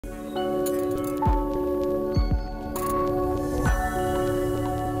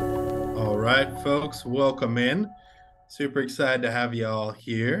right, folks, welcome in. Super excited to have you all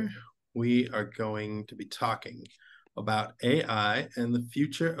here. We are going to be talking about AI and the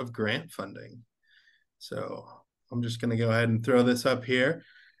future of grant funding. So I'm just going to go ahead and throw this up here.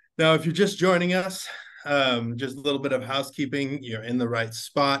 Now, if you're just joining us, just a little bit of housekeeping. You're in the right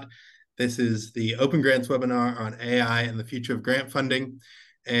spot. This is the OpenGrants webinar on AI and the future of grant funding.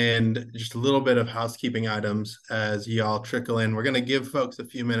 And just a little bit of housekeeping items as y'all trickle in. We're going to give folks a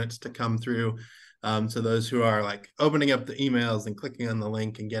few minutes to come through. So those who are like opening up the emails and clicking on the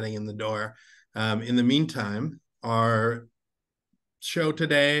link and getting in the door. In the meantime, our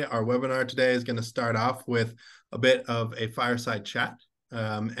webinar today is going to start off with a bit of a fireside chat.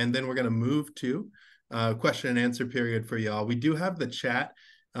 And then we're going to move to question and answer period for y'all. We do have the chat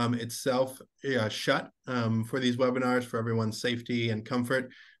itself shut for these webinars for everyone's safety and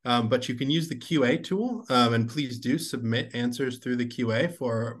comfort. But you can use the QA tool, and please do submit answers through the QA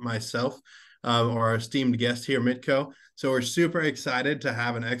for myself or our esteemed guest here, Mitko. So we're super excited to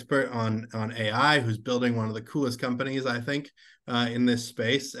have an expert on AI who's building one of the coolest companies, I think, in this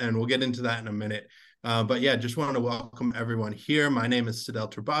space. And we'll get into that in a minute. But yeah, just wanted to welcome everyone here. My name is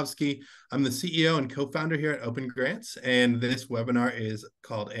Sedale Turbovsky. I'm the CEO and co-founder here at OpenGrants, and this webinar is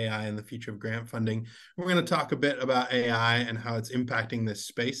called AI and the Future of Grant Funding. We're going to talk a bit about AI and how it's impacting this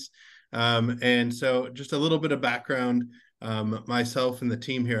space. And so just a little bit of background. Myself and the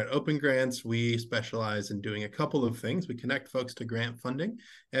team here at OpenGrants, we specialize in doing a couple of things. We connect folks to grant funding,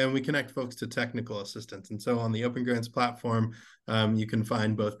 and we connect folks to technical assistance. And so on the OpenGrants platform, you can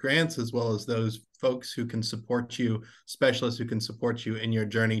find both grants as well as those folks who can support you, specialists who can support you in your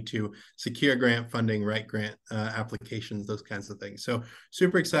journey to secure grant funding, write grant applications, those kinds of things. So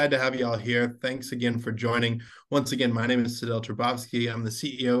super excited to have you all here. Thanks again for joining. Once again, my name is Sedale Turbovsky. I'm the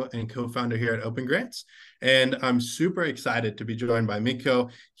CEO and co-founder here at OpenGrants. And I'm super excited to be joined by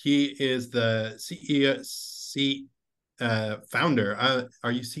Mitko. He is the CEO, founder.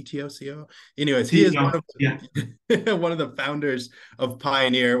 Are you CTO, CEO? Anyways, he is one of the founders of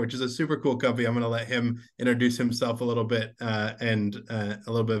Pioneer, which is a super cool company. I'm going to let him introduce himself a little bit and a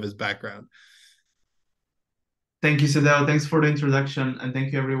little bit of his background. Thank you, Sedale. Thanks for the introduction, and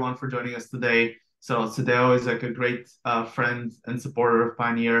thank you everyone for joining us today. So Sedale is like a great friend and supporter of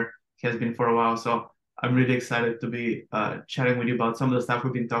Pioneer. He has been for a while, so I'm really excited to be chatting with you about some of the stuff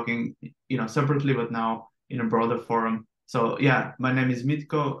we've been talking, separately, but now in a broader forum. So yeah, my name is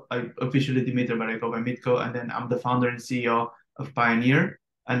Mitko. I officially Dimitri, but I go by Mitko, and then I'm the founder and CEO of Pioneer.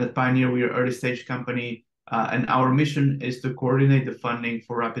 And at Pioneer, we are an early stage company, and our mission is to coordinate the funding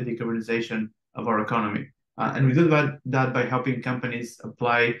for rapid decarbonization of our economy. And we do that by helping companies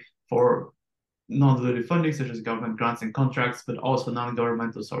apply for non-dilutive funding, such as government grants and contracts, but also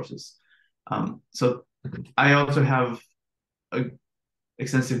non-governmental sources. So I also have an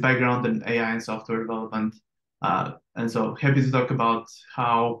extensive background in AI and software development. And so happy to talk about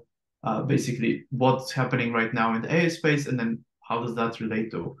how basically what's happening right now in the AI space, and then how does that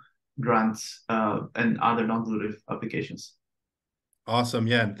relate to grants and other non-dilutive applications. Awesome.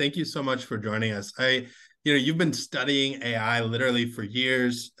 Yeah. And thank you so much for joining us. You've been studying AI literally for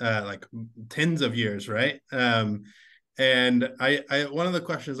years, like tens of years, right? And one of the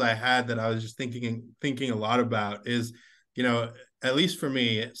questions I had that I was just thinking a lot about is, at least for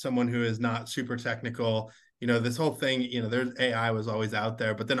me, someone who is not super technical, this whole thing, there's AI was always out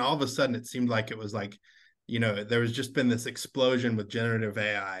there, but then all of a sudden it seemed like it was like, there was just been this explosion with generative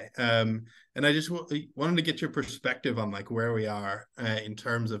AI. And I just wanted to get your perspective on like where we are in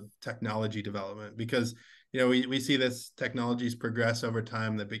terms of technology development, because we see this technologies progress over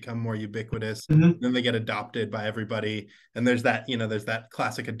time, that become more ubiquitous, and then they get adopted by everybody. And there's that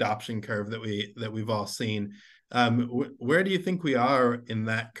classic adoption curve that we've all seen. Where do you think we are in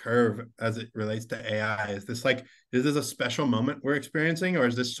that curve as it relates to AI? Is this a special moment we're experiencing, or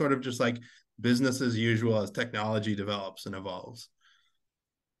is this sort of just like business as usual as technology develops and evolves?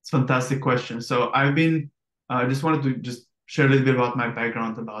 It's a fantastic question. So I just wanted to just share a little bit about my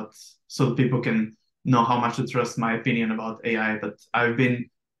background so people can know how much to trust my opinion about AI. But I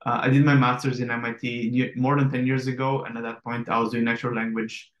did my master's in MIT more than 10 years ago. And at that point, I was doing natural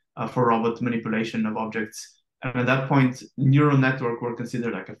language for robot manipulation of objects. And at that point, neural network were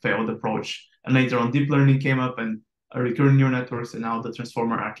considered like a failed approach. And later on, deep learning came up, and recurrent neural networks, and now the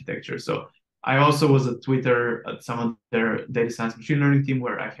transformer architecture. So I also was a Twitter at some of their data science machine learning team,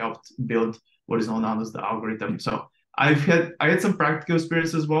 where I helped build what is known now as the algorithm. So I had some practical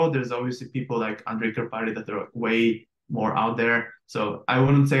experience as well. There's obviously people like Andrei Karpathy that are way more out there. So I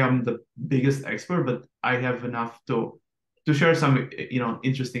wouldn't say I'm the biggest expert, but I have enough to share some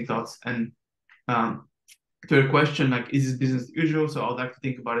interesting thoughts. And to your question, like, is this business as usual? So I'd like to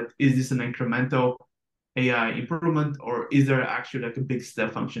think about it. Is this an incremental AI improvement, or is there actually like a big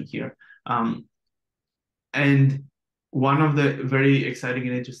step function here? And one of the very exciting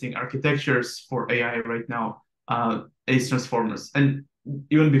and interesting architectures for AI right now is transformers. And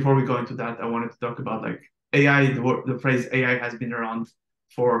even before we go into that, I wanted to talk about like AI. The phrase AI has been around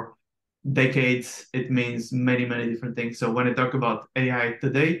for decades. It means many, many different things. So when I talk about AI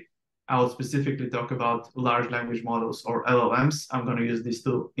today, I will specifically talk about large language models, or LLMs. I'm going to use these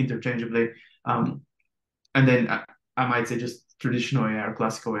two interchangeably. Um, and then I might say just traditional AI or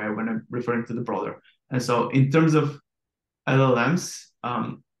classical AI when I'm referring to the broader. And so in terms of LLMs,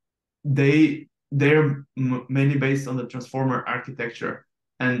 they're mainly based on the transformer architecture.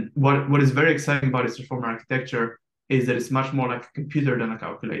 And what is very exciting about this transformer architecture is that it's much more like a computer than a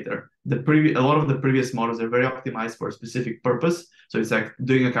calculator. A lot of the previous models are very optimized for a specific purpose. So it's like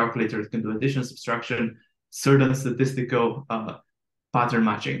doing a calculator, it can do addition, subtraction, certain statistical pattern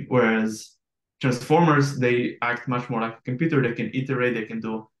matching. Whereas transformers, they act much more like a computer. They can iterate, they can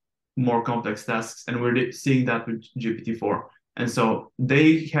do more complex tasks. And we're seeing that with GPT-4. And so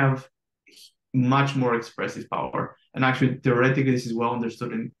they have much more expressive power. And actually, theoretically, this is well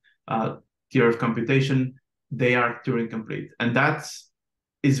understood in theory of computation. They are Turing complete. And that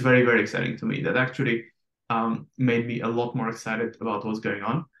is very, very exciting to me. That actually made me a lot more excited about what's going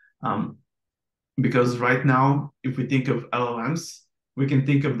on. Because right now, if we think of LLMs, we can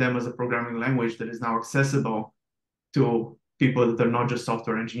think of them as a programming language that is now accessible to people that are not just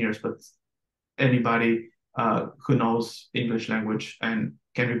software engineers, but anybody who knows English language and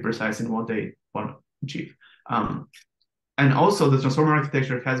can be precise in what they want to achieve. And also, the transformer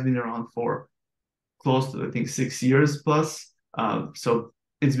architecture has been around for close to, I think, 6 years plus. So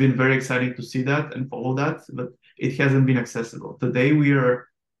it's been very exciting to see that and follow that, but it hasn't been accessible. Today, we are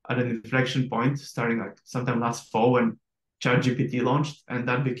at an inflection point starting like sometime last fall when ChatGPT launched, and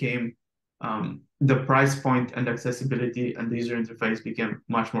that became the price point and accessibility and the user interface became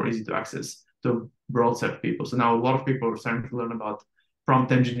much more easy to access to a broad set of people. So now a lot of people are starting to learn about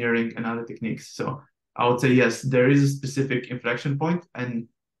prompt engineering and other techniques. So I would say, yes, there is a specific inflection point, and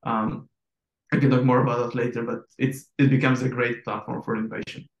I can talk more about that later, but it becomes a great platform for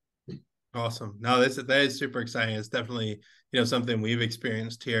innovation. Awesome. No, that is super exciting. It's definitely, something we've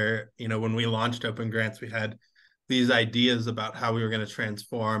experienced here. When we launched OpenGrants, we had these ideas about how we were going to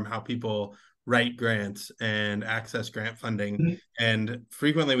transform how people write grants and access grant funding. Mm-hmm. And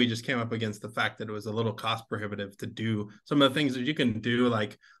frequently we just came up against the fact that it was a little cost prohibitive to do some of the things that you can do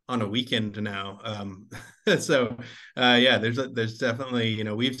like on a weekend now. So yeah, there's definitely,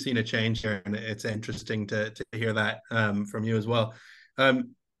 we've seen a change here, and it's interesting to hear that from you as well.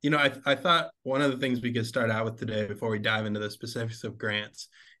 I thought one of the things we could start out with today before we dive into the specifics of grants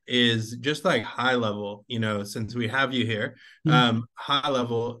is just like high level, since we have you here, high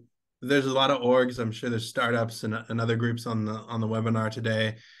level, there's a lot of orgs. I'm sure there's startups and other groups on the webinar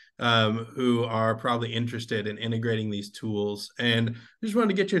today who are probably interested in integrating these tools. And I just wanted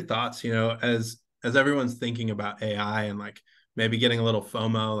to get your thoughts, as everyone's thinking about AI and like maybe getting a little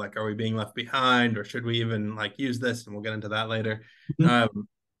FOMO, like, are we being left behind, or should we even like use this? And we'll get into that later.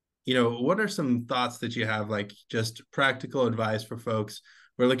 What are some thoughts that you have, like just practical advice for folks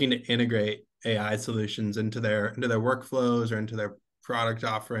who are looking to integrate AI solutions into their workflows or into their product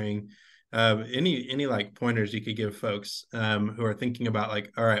offering? Any like pointers you could give folks who are thinking about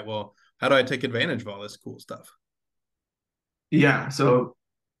like, all right, well, how do I take advantage of all this cool stuff? Yeah, so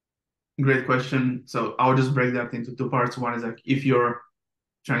great question. So I'll just break that into two parts. One is like if you're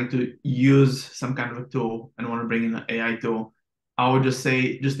trying to use some kind of a tool and want to bring in an AI tool, I would just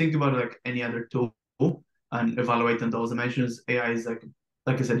say, just think about it like any other tool and evaluate on those dimensions. AI is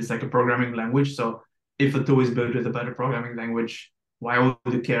like I said, it's like a programming language. So if a tool is built with a better programming language, why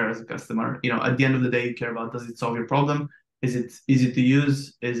would you care as a customer? At the end of the day, you care about, does it solve your problem? Is it easy to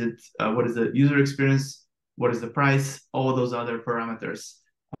use? Is it, what is the user experience? What is the price? All those other parameters.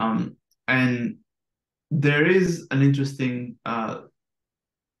 And there is an interesting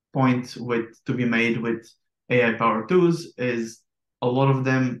point to be made with AI powered tools is a lot of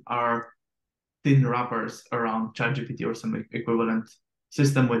them are thin wrappers around ChatGPT or some equivalent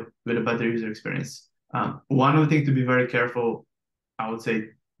system with a better user experience. One of the things to be very careful, I would say,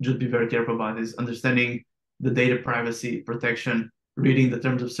 just be very careful about is understanding the data privacy protection, reading the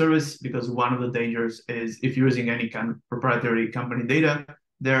terms of service, because one of the dangers is if you're using any kind of proprietary company data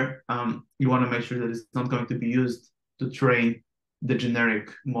there, you want to make sure that it's not going to be used to train the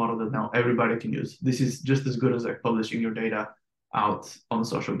generic model that now everybody can use. This is just as good as like publishing your data out on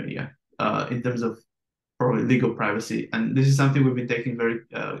social media in terms of probably legal privacy. And this is something we've been taking very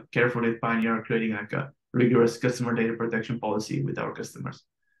carefully at Pioneer, creating like a rigorous customer data protection policy with our customers.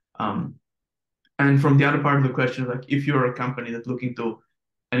 And from the other part of the question, like if you're a company that's looking to,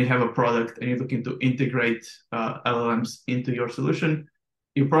 and you have a product and you're looking to integrate LLMs into your solution,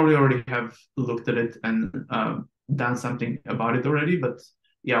 you probably already have looked at it and done something about it already. But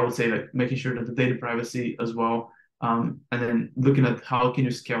yeah, I would say like making sure that the data privacy as well, and then looking at how can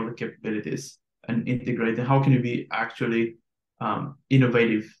you scale the capabilities and integrate, and how can you be actually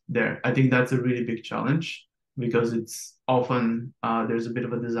innovative there. I think that's a really big challenge because it's often there's a bit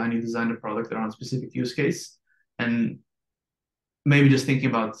of a design, you design a product around a specific use case, and maybe just thinking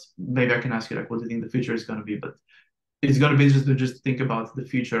about, maybe I can ask you like what do you think the future is going to be, but it's going to be interesting to just think about the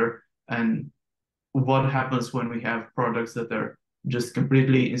future and what happens when we have products that are just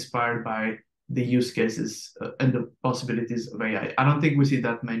completely inspired by the use cases and the possibilities of AI. I don't think we see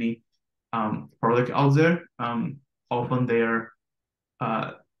that many products out there. Often they are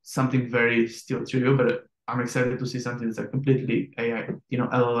something very still trivial, but I'm excited to see something that's like completely AI,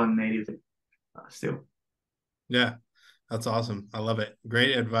 LLM native still. Yeah, that's awesome. I love it.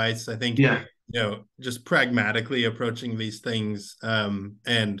 Great advice. I think, Yeah, just pragmatically approaching these things,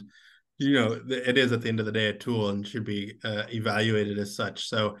 and it is at the end of the day a tool and should be evaluated as such.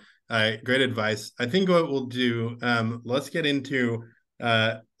 So great advice. I think what we'll do, let's get into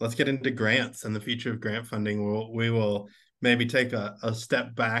grants and the future of grant funding. We will maybe take a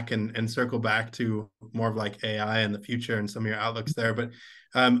step back and circle back to more of like AI in the future and some of your outlooks there. But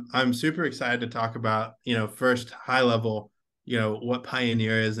I'm super excited to talk about, first high level, what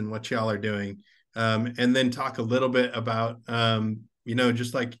Pioneer is and what y'all are doing. And then talk a little bit about,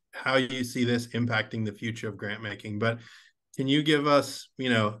 just like how you see this impacting the future of grant making. But can you give us,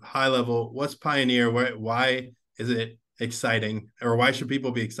 high level, what's Pioneer? Why is it exciting, or why should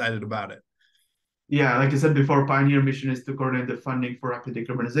people be excited about it? Yeah, like I said before, Pioneer mission is to coordinate the funding for rapid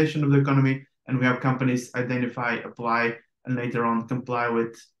decarbonization of the economy, and we have companies identify, apply, and later on comply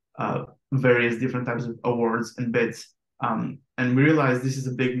with various different types of awards and bids. And we realize this is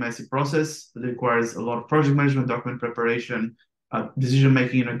a big, messy process that requires a lot of project management, document preparation, decision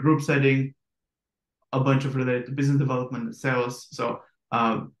making in a group setting, a bunch of related to business development and sales. So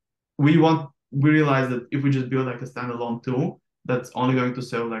we realize that if we just build like a standalone tool, that's only going to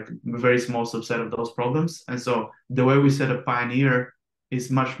solve like a very small subset of those problems. And so the way we set up Pioneer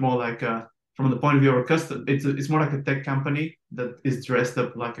is much more like from the point of view of customer, it's more like a tech company that is dressed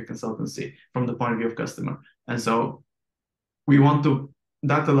up like a consultancy from the point of view of customer. And so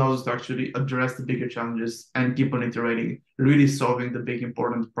that allows us to actually address the bigger challenges and keep on iterating, really solving the big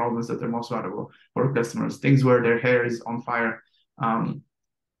important problems that are most valuable for customers, things where their hair is on fire.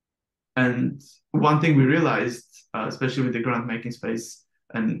 And one thing we realized, especially with the grant making space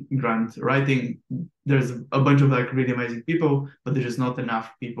and grant writing, there's a bunch of like really amazing people, but there's just not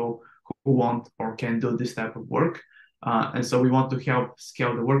enough people who want or can do this type of work. And so we want to help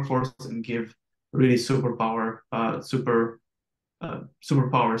scale the workforce and give really superpowers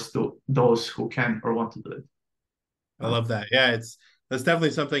to those who can or want to do it. I love that. Yeah, that's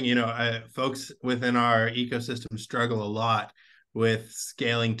definitely something, folks within our ecosystem struggle a lot with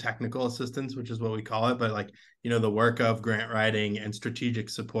scaling technical assistance, which is what we call it, but like, the work of grant writing and strategic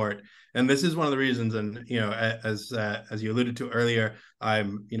support. And this is one of the reasons, and, as you alluded to earlier,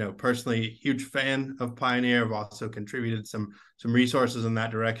 I'm, personally a huge fan of Pioneer. I've also contributed some resources in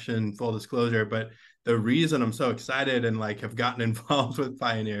that direction, full disclosure. But the reason I'm so excited and like have gotten involved with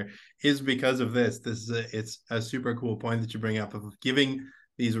Pioneer is because of this. It's a super cool point that you bring up of giving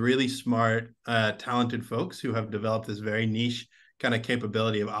these really smart, talented folks who have developed this very niche kind of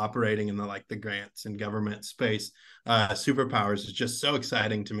capability of operating in the grants and government space, superpowers is just so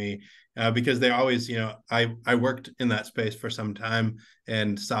exciting to me, because they always, I worked in that space for some time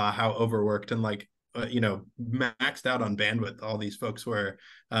and saw how overworked and maxed out on bandwidth all these folks were,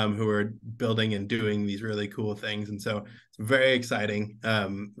 who were building and doing these really cool things. And so it's very exciting,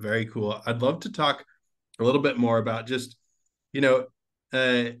 very cool. I'd love to talk a little bit more about just,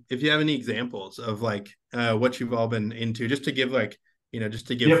 if you have any examples of what you've all been into, just to give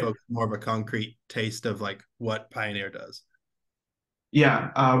Yep. folks more of a concrete taste of what Pioneer does.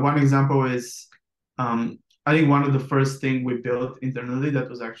 Yeah, one example is I think one of the first thing we built internally that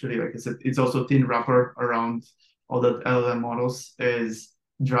was actually, like I said, it's also a thin wrapper around all the LLM models is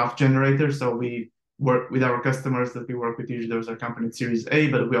draft generator. So we work with our customers that we work with. Usually those are companies Series A,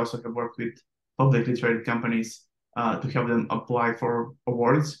 but we also have worked with publicly traded companies to help them apply for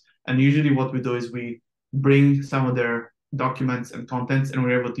awards. And usually what we do is we bring some of their documents and contents, and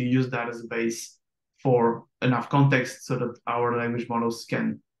we're able to use that as a base for enough context so that our language models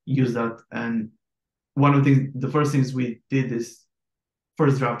can use that. And the first things we did is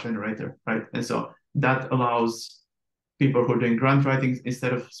first draft generator, right? And so that allows people who are doing grant writing,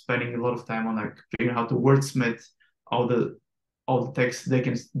 instead of spending a lot of time on like figuring out how to wordsmith all the text, they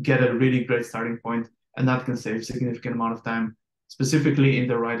can get a really great starting point, and that can save significant amount of time, specifically in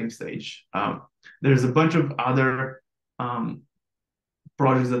the writing stage. There's a bunch of other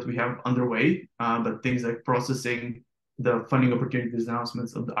projects that we have underway, but things like processing the funding opportunities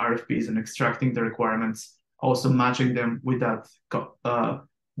announcements of the RFPs and extracting the requirements, also matching them with that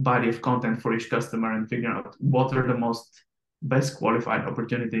body of content for each customer and figuring out what are the most best qualified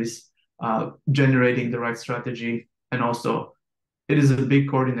opportunities, generating the right strategy. And also, it is a big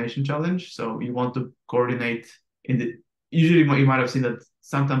coordination challenge. So you want to coordinate usually you might have seen that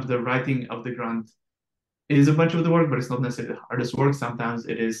sometimes the writing of the grant is a bunch of the work, but it's not necessarily the hardest work. Sometimes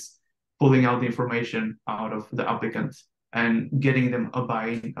it is pulling out the information out of the applicant and getting them a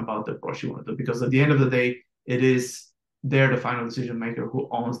buy-in about the approach you want to do. Because at the end of the day, it is they're the final decision maker who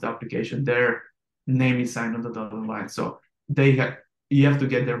owns the application. Their name is signed on the dotted line. So you have to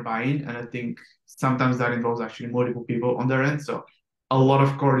get their buy-in. And I think sometimes that involves actually multiple people on their end. So a lot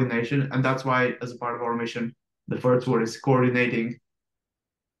of coordination. And that's why, as a part of our mission, the first word is coordinating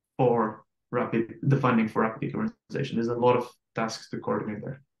for the funding for rapid decarbonization. There's a lot of tasks to coordinate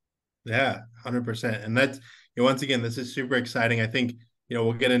there. Yeah, 100%. And that's, once again, this is super exciting. I think,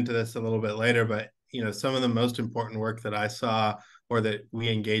 we'll get into this a little bit later, but, some of the most important work that I saw or that we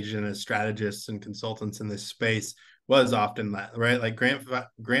engaged in as strategists and consultants in this space was often that, right? Like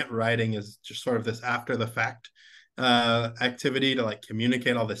grant writing is just sort of this after the fact activity to like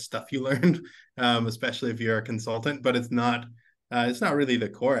communicate all this stuff you learned, especially if you're a consultant, but it's not really the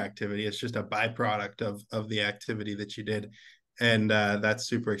core activity. It's just a byproduct of the activity that you did. And that's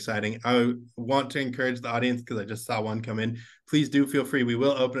super exciting. I want to encourage the audience, because I just saw one come in. Please do feel free. We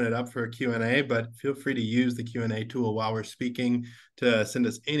will open it up for a Q&A, but feel free to use the Q&A tool while we're speaking to send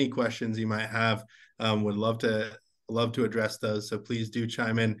us any questions you might have. Would love to address those. So please do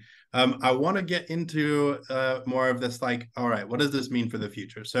chime in. I want to get into more of this, like, all right, what does this mean for the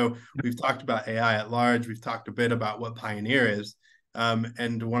future? So we've talked about AI at large. We've talked a bit about what Pioneer is.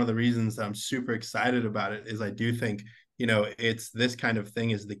 And one of the reasons that I'm super excited about it is I do think, it's this kind of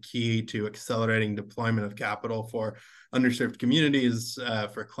thing is the key to accelerating deployment of capital for underserved communities,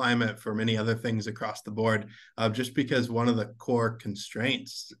 for climate, for many other things across the board, just because one of the core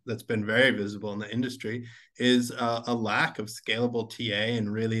constraints that's been very visible in the industry is a lack of scalable TA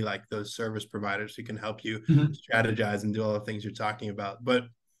and really like those service providers who can help you strategize and do all the things you're talking about. But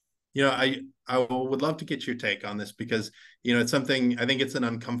I would love to get your take on this, because it's something, I think it's an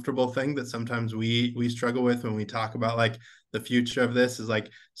uncomfortable thing that sometimes we struggle with when we talk about like the future of this. Is like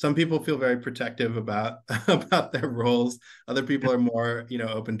some people feel very protective about their roles. Other people are more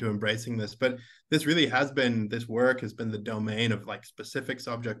open to embracing this. But this work has been the domain of like specific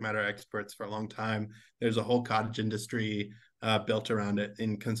subject matter experts for a long time. There's a whole cottage industry built around it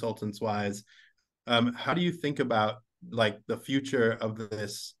in consultants wise. How do you think about like the future of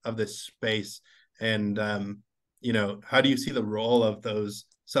this space, and how do you see the role of those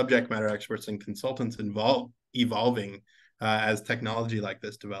subject matter experts and consultants evolving as technology like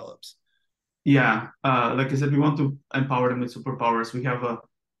this develops? Yeah, like I said, we want to empower them with superpowers. We have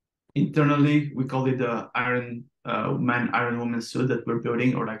internally, we call it the Iron Man, Iron Woman suit that we're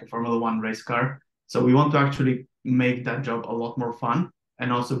building, or like a Formula One race car. So we want to actually make that job a lot more fun,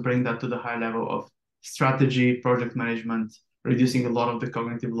 and also bring that to the high level of strategy, project management, reducing a lot of the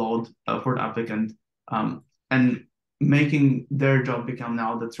cognitive load for the applicant, and making their job become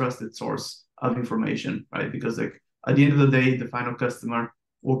now the trusted source of information, right? Because like at the end of the day, the final customer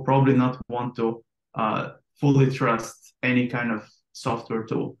will probably not want to fully trust any kind of software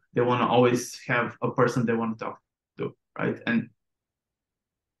tool. They want to always have a person they want to talk to, right? And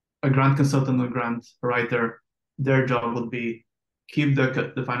a grant consultant or grant writer, their job would be keep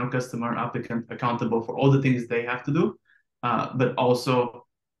the final customer applicant accountable for all the things they have to do, but also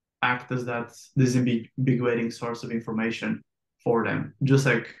act as this big waiting source of information for them. Just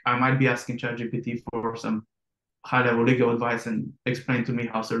like I might be asking ChatGPT for some high-level legal advice and explain to me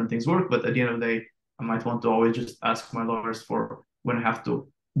how certain things work, but at the end of the day, I might want to always just ask my lawyers for when I have to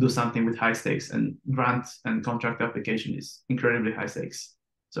do something with high stakes, and grant and contract application is incredibly high stakes.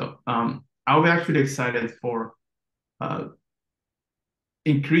 So I'll be actually excited for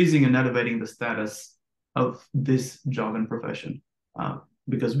increasing and elevating the status of this job and profession,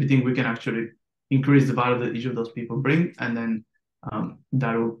 because we think we can actually increase the value that each of those people bring, and then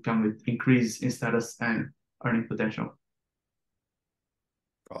that will come with increase in status and earning potential.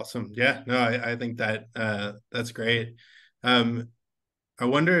 Awesome. Yeah, no, I think that that's great. I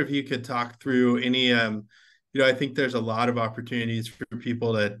wonder if you could talk through any I think there's a lot of opportunities for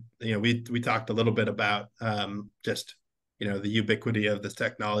people to, we talked a little bit about just, the ubiquity of this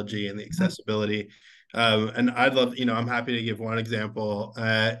technology and the accessibility. And I'd love, I'm happy to give one example.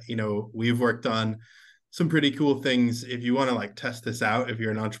 We've worked on some pretty cool things. If you want to like test this out, if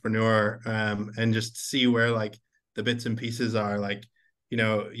you're an entrepreneur, and just see where like the bits and pieces are, like,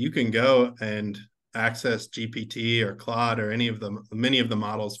 you can go and access GPT or Claude or many of the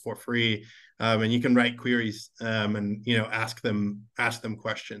models for free. And you can write queries, and ask them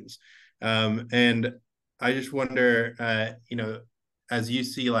questions. And I just wonder, as you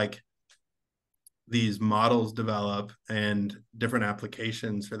see like these models develop and different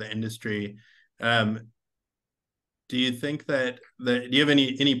applications for the industry, do you think do you have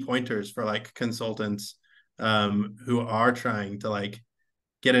any pointers for like consultants who are trying to like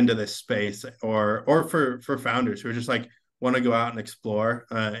get into this space, or for founders who are just like want to go out and explore?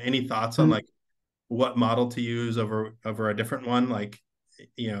 Any thoughts on like what model to use over a different one? Like,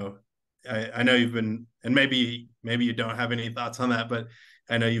 I know you've been, and maybe you don't have any thoughts on that, but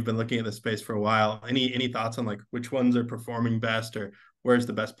I know you've been looking at the space for a while. Any thoughts on like which ones are performing best, or where's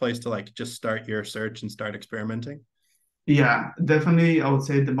the best place to like just start your search and start experimenting? Yeah, definitely. I would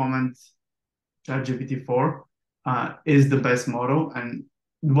say at the moment, ChatGPT 4 is the best model. And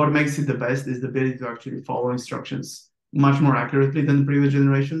what makes it the best is the ability to actually follow instructions much more accurately than the previous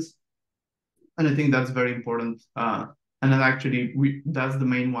generations. And I think that's very important. And then actually, that's the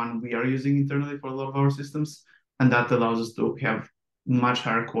main one we are using internally for a lot of our systems. And that allows us to have much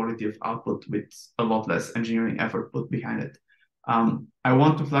higher quality of output with a lot less engineering effort put behind it. I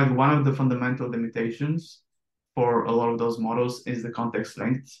want to flag one of the fundamental limitations for a lot of those models is the context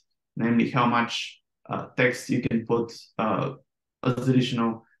length, namely how much text you can put as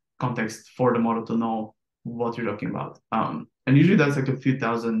additional context for the model to know what you're talking about. And usually that's like a few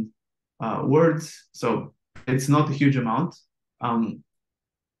thousand words, so it's not a huge amount. And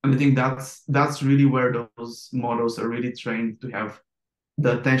I think that's really where those models are really trained to have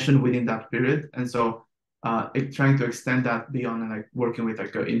the attention within that period. And so trying to extend that beyond and like working with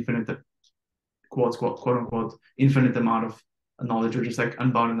like an infinite quote unquote infinite amount of knowledge, or just like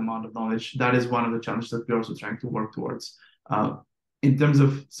unbounded amount of knowledge, that is one of the challenges that we're also trying to work towards. In terms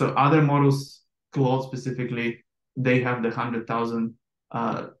of, so other models, Claude specifically, they have the 100,000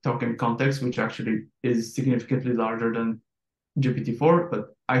 token context, which actually is significantly larger than GPT-4, but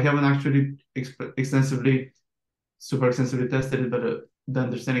I haven't actually super extensively tested it, but the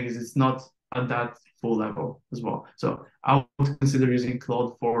understanding is it's not at that full level as well. So I would consider using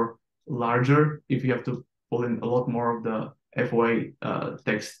Claude for larger if you have to pull in a lot more of the FOA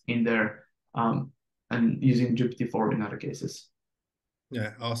text in there, and using GPT-4 in other cases.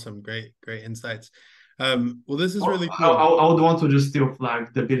 Yeah, awesome. Great insights. Well, this is Well, really cool. I would want to just still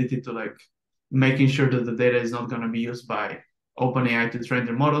flag the ability to like making sure that the data is not going to be used by OpenAI to train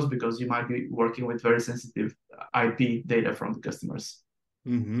their models, because you might be working with very sensitive IP data from the customers.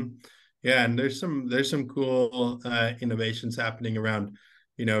 Mm-hmm. Yeah, and there's some cool innovations happening around,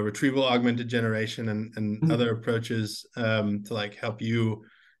 retrieval augmented generation and other approaches to like help you,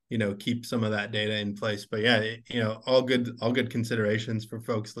 keep some of that data in place. But yeah, all good considerations for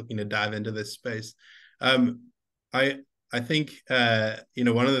folks looking to dive into this space. I think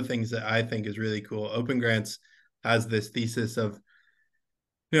one of the things that I think is really cool, OpenGrants has this thesis of,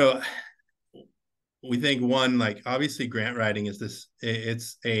 we think one, like obviously grant writing is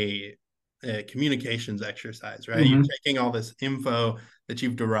it's a communications exercise, right? You're taking all this info that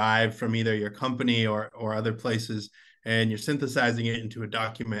you've derived from either your company or other places, and you're synthesizing it into a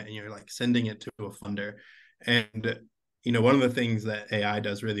document, and you're like sending it to a funder. And one of the things that AI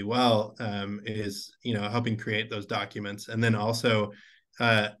does really well is helping create those documents. And then also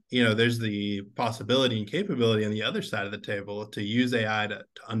there's the possibility and capability on the other side of the table to use AI to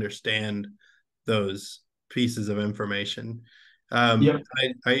understand those pieces of information. Yep.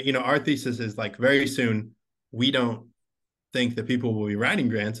 Our thesis is like very soon we don't think that people will be writing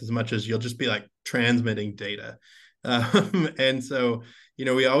grants as much as you'll just be like transmitting data. And so,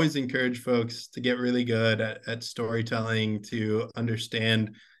 we always encourage folks to get really good at storytelling, to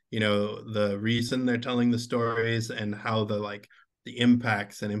understand, the reason they're telling the stories and how the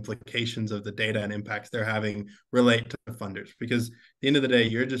impacts and implications of the data and impacts they're having relate to funders. Because at the end of the day,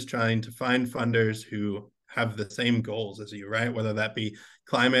 you're just trying to find funders who have the same goals as you, right? Whether that be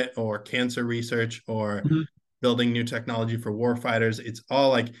climate or cancer research or building new technology for war fighters. It's all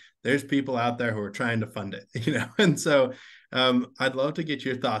like there's people out there who are trying to fund it, And so I'd love to get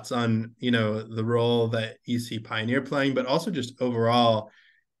your thoughts on, the role that you see Pioneer playing, but also just overall,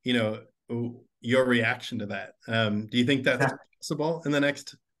 your reaction to that. Do you think that's possible in the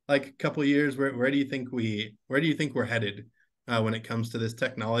next like a couple of years, where do you think we're headed when it comes to this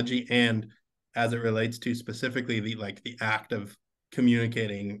technology, and as it relates to specifically the act of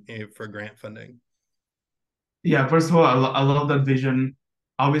communicating for grant funding? Yeah, first of all, I love that vision.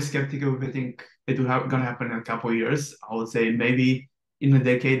 I'll be skeptical if I think it will gonna happen in a couple of years. I would say maybe in a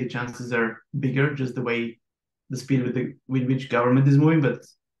decade the chances are bigger, just the way the speed with which government is moving. But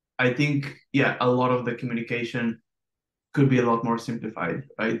I think yeah, a lot of the communication could be a lot more simplified,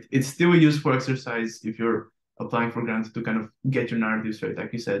 right? It's still a useful exercise if you're applying for grants to kind of get your narrative straight,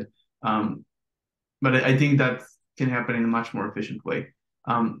 like you said. Um, but I think that can happen in a much more efficient way.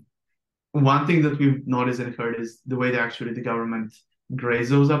 Um, One thing that we've noticed and heard is the way that actually the government grades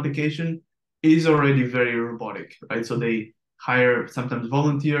those applications is already very robotic, right? So they hire sometimes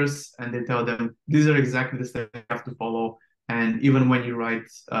volunteers and they tell them these are exactly the steps you have to follow. And even when you write,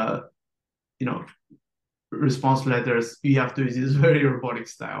 you know, response letters, you have to use this very robotic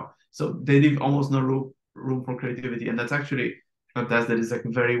style. So they leave almost no room for creativity, and that's actually a task that is like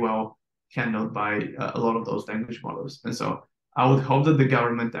very well handled by a lot of those language models. And so I would hope that the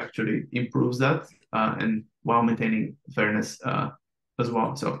government actually improves that and while maintaining fairness as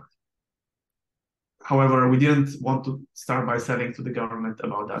well. So, however, we didn't want to start by selling to the government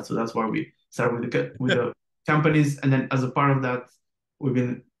about that, so that's why we start with the companies, and then as a part of that, we've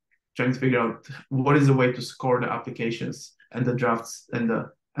been trying to figure out what is the way to score the applications and the drafts and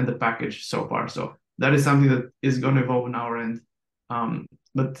the package so far. So that is something that is going to evolve on our end.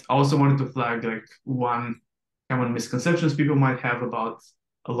 But I also wanted to flag like one common misconceptions people might have about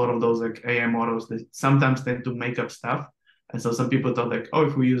a lot of those like AI models. They sometimes tend to make up stuff, and so some people thought like, oh,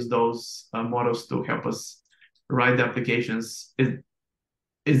 if we use those models to help us write the applications,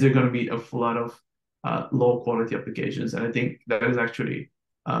 is there going to be a flood of low quality applications? And I think that is actually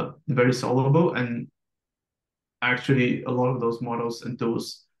very solvable. And actually, a lot of those models and tools,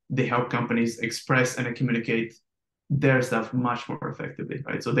 they help companies express and communicate their stuff much more effectively,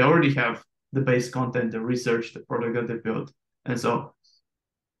 right? So they already have the base content, the research, the product that they built. And so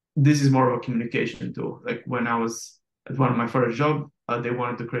this is more of a communication tool. Like when I was at one of my first job, they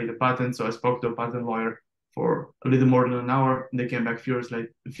wanted to create a patent. So I spoke to a patent lawyer for a little more than an hour. And they came back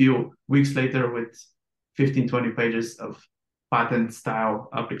a few weeks later with 15, 20 pages of patent style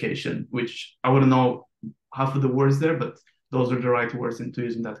application, which I wouldn't know half of the words there, but those are the right words to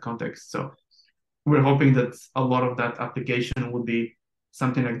use in that context. So we're hoping that a lot of that application would be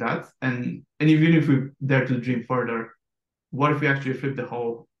something like that. And even if we dare to dream further, what if we actually flip the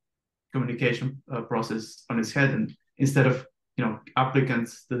whole communication process on its head, and instead of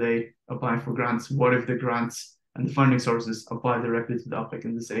applicants today applying for grants, what if the grants and the funding sources apply directly to the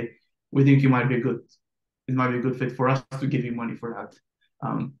applicant and say, we think it might be a good fit for us to give you money for that.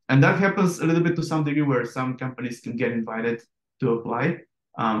 And that happens a little bit to some degree where some companies can get invited to apply.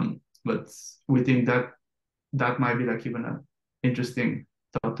 But we think that might be like even an interesting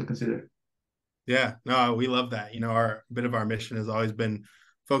thought to consider. Yeah, no, we love that. Our bit of our mission has always been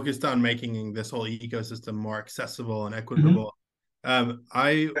focused on making this whole ecosystem more accessible and equitable.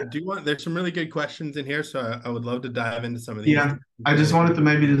 There's some really good questions in here, so I would love to dive into some of these. Yeah, I just wanted to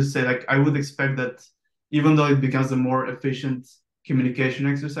maybe just say, like, I would expect that even though it becomes a more efficient communication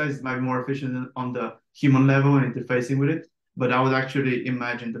exercise, it might be more efficient on the human level and interfacing with it. But I would actually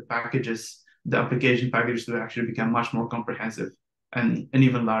imagine the application packages to actually become much more comprehensive and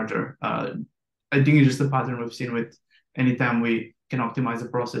even larger. I think it's just a pattern we've seen with anytime we can optimize the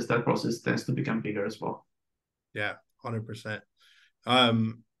process, that process tends to become bigger as well. Yeah, 100%.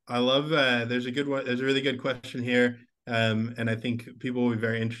 I love there's a really good question here. And I think people will be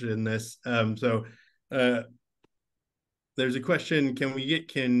very interested in this. So there's a question, can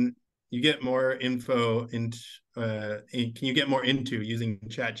you get more info into can you get more into using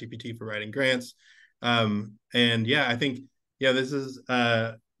ChatGPT for writing grants? And yeah, I think this is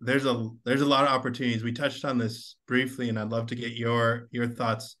there's a lot of opportunities. We touched on this briefly, and I'd love to get your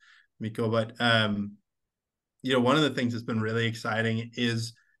thoughts, Miko. But one of the things that's been really exciting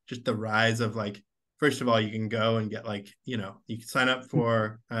is just the rise of, like, first of all, you can go and get you can sign up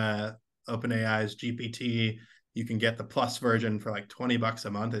for OpenAI's GPT. You can get the plus version for like $20 a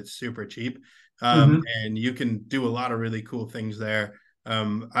month. It's super cheap. And you can do a lot of really cool things there.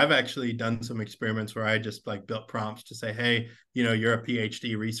 I've actually done some experiments where I just built prompts to say, hey, you're a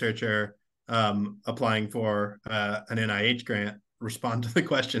PhD researcher applying for an NIH grant, respond to the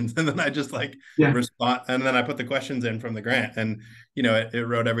questions. And then I just respond, and then I put the questions in from the grant, and it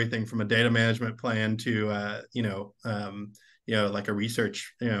wrote everything from a data management plan to like a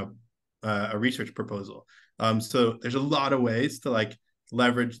research proposal. So there's a lot of ways to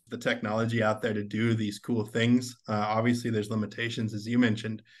leverage the technology out there to do these cool things. Obviously, there's limitations, as you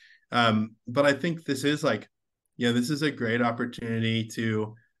mentioned, but I think this is like, this is a great opportunity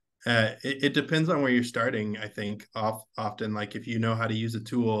to. It depends on where you're starting. I think often, like if you know how to use a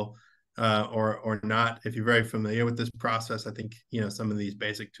tool, or not, if you're very familiar with this process, I think some of these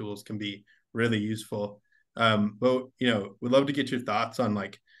basic tools can be really useful. But we'd love to get your thoughts on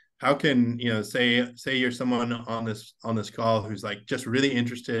like how can say you're someone on this call who's like just really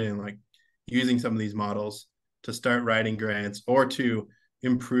interested in like using some of these models to start writing grants or to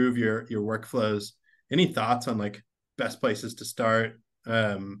improve your workflows. Any thoughts on like best places to start,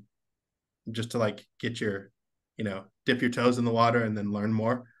 just to like get your dip your toes in the water and then learn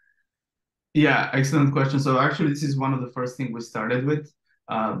more? Yeah, excellent question. So actually, this is one of the first things we started with.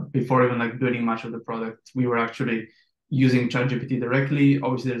 Before even like building much of the product, we were actually using ChatGPT directly.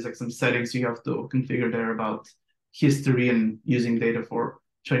 Obviously, there's like some settings you have to configure there about history and using data for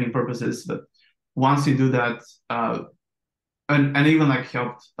training purposes. But once you do that, and even like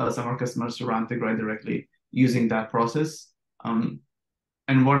helped some of our customers to run Tigray directly using that process.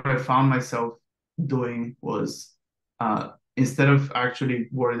 And what I found myself doing was instead of actually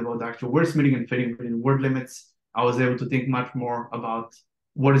worried about the actual wordsmithing and fitting within word limits, I was able to think much more about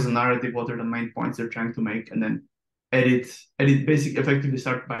what is the narrative, what are the main points they're trying to make, and then effectively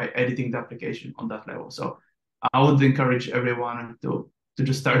start by editing the application on that level. So I would encourage everyone to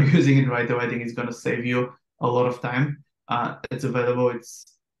just start using it right away. I think it's going to save you a lot of time. It's available.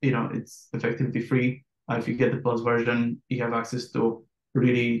 It's effectively free. If you get the plus version, you have access to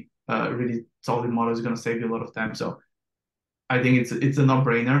really solid model. Is going to save you a lot of time. So I think it's a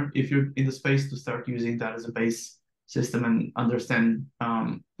no-brainer if you're in the space to start using that as a base system and understand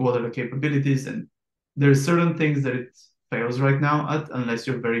what are the capabilities. And there's certain things that it fails right now at unless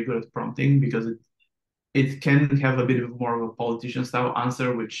you're very good at prompting, because it can have a bit of more of a politician style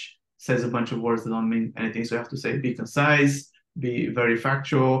answer, which says a bunch of words that don't mean anything. So you have to say be concise, be very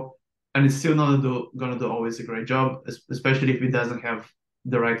factual, and it's still not gonna do always a great job, especially if it doesn't have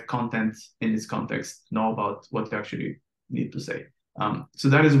the right content in its context, know about what you actually need to say. So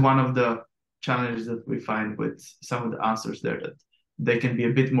that is one of the challenges that we find with some of the answers there, that they can be a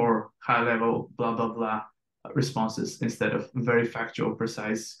bit more high level, blah, blah, blah responses instead of very factual,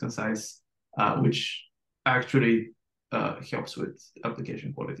 precise, concise, which actually helps with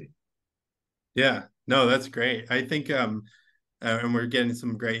application quality. Yeah, no, that's great. I think, and we're getting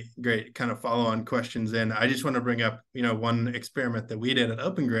some great kind of follow-on questions in. I just want to bring up, one experiment that we did at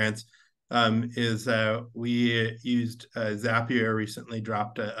OpenGrants, is we used Zapier recently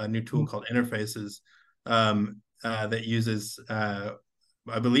dropped a new tool called Interfaces, that uses,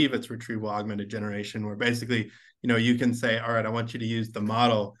 I believe it's retrieval augmented generation, where basically, you can say, all right, I want you to use the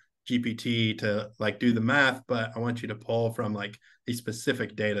model GPT to like do the math, but I want you to pull from like a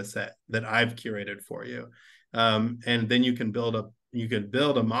specific data set that I've curated for you. And then you can build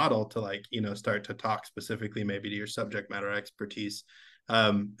a model to like, start to talk specifically maybe to your subject matter expertise.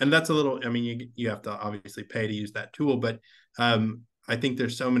 And that's a little, I mean, you have to obviously pay to use that tool, but I think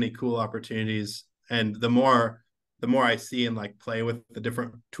there's so many cool opportunities. And the more I see and like play with the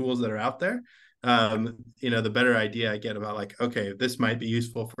different tools that are out there, the better idea I get about like, okay, this might be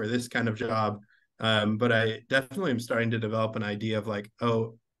useful for this kind of job. But I definitely am starting to develop an idea of like,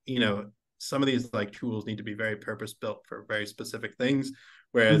 some of these like tools need to be very purpose built for very specific things.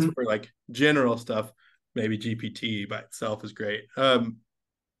 Whereas for like general stuff, maybe GPT by itself is great. I'm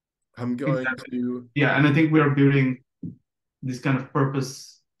going to. Yeah, and I think we are building this kind of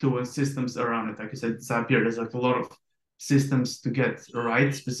purpose tool systems around it. Like you said, Zapier, there's like a lot of systems to get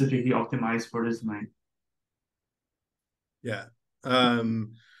right, specifically optimized for this domain. Yeah. I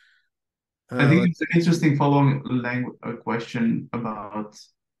think it's an interesting following question about,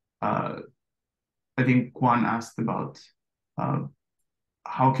 I think Juan asked about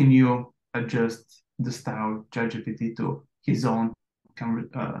how can you adjust the style of ChatGPT to his own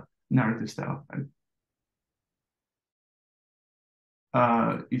narrative style.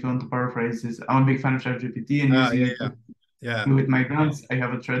 If you want to paraphrase this, I'm a big fan of ChatGPT and using it with my grants. I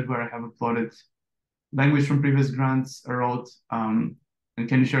have a thread where I have uploaded language from previous grants I wrote. And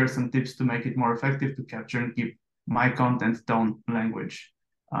can you share some tips to make it more effective to capture and keep my content, tone, language?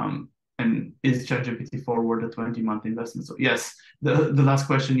 And is ChatGPT 4 worth a 20-month investment? So yes, the last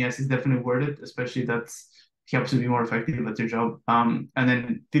question, yes, is definitely worth it, especially that helps you be more effective at your job. And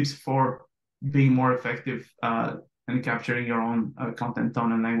then tips for being more effective and capturing your own content,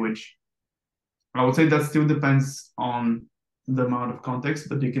 tone, and language. I would say that still depends on the amount of context,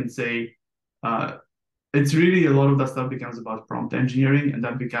 but you can say it's really a lot of that stuff becomes about prompt engineering, and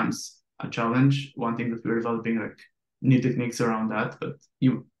that becomes a challenge. One thing that we're developing, like new techniques around that. But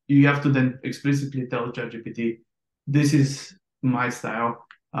you have to then explicitly tell ChatGPT, this is my style,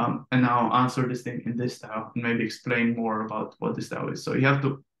 and now answer this thing in this style, and maybe explain more about what this style is. So you have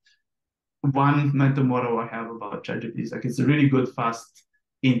to. One mental model I have about ChatGPT is like it's a really good, fast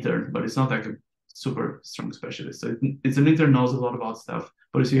intern, but it's not like a super strong specialist. So it's an intern, knows a lot about stuff,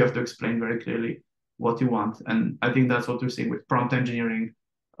 but so you have to explain very clearly what you want. And I think that's what we're seeing with prompt engineering.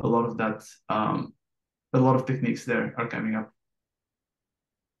 A lot of that, a lot of techniques there are coming up.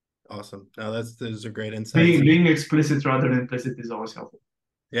 Awesome. No, those are great insights. Being explicit rather than implicit is always helpful.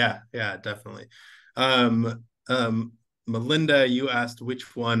 Yeah, definitely. Melinda, you asked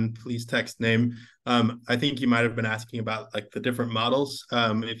which one, please text name. I think you might have been asking about like the different models.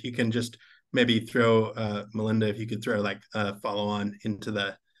 If you can just maybe throw Melinda, if you could throw like a follow on into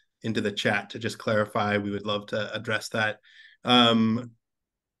the chat to just clarify, we would love to address that.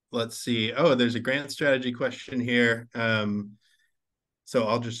 Let's see. Oh, there's a grant strategy question here. So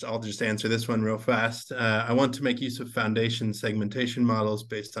I'll just answer this one real fast. I want to make use of foundation segmentation models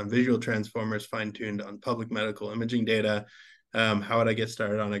based on visual transformers fine-tuned on public medical imaging data. How would I get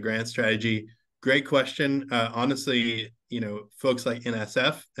started on a grant strategy? Great question. Honestly, folks like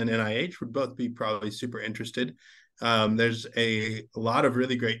NSF and NIH would both be probably super interested. There's a lot of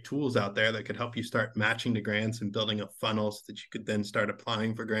really great tools out there that could help you start matching to grants and building a funnel so that you could then start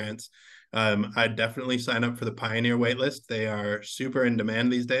applying for grants. I'd definitely sign up for the Pioneer waitlist. They are super in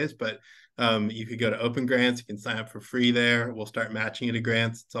demand these days, but you could go to OpenGrants. You can sign up for free there. We'll start matching you to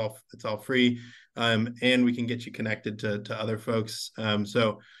grants. It's all free, and we can get you connected to other folks.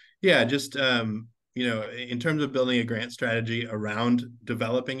 So yeah, just in terms of building a grant strategy around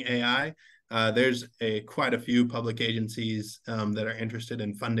developing AI, there's quite a few public agencies that are interested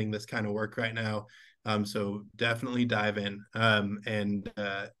in funding this kind of work right now. So definitely dive in and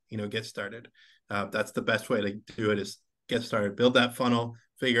get started. That's the best way to do it, is get started, build that funnel,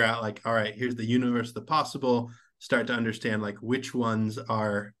 figure out like, all right, here's the universe of the possible, start to understand like which ones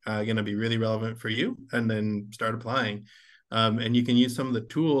are going to be really relevant for you, and then start applying. And you can use some of the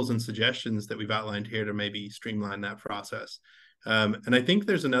tools and suggestions that we've outlined here to maybe streamline that process. And I think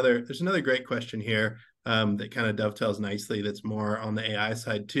there's another great question here that kind of dovetails nicely, that's more on the AI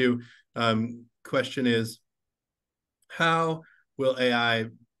side too. Question is, how will AI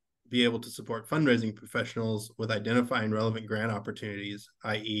be able to support fundraising professionals with identifying relevant grant opportunities,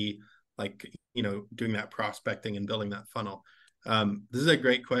 i.e., like, doing that prospecting and building that funnel? This is a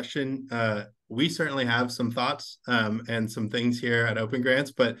great question. We certainly have some thoughts and some things here at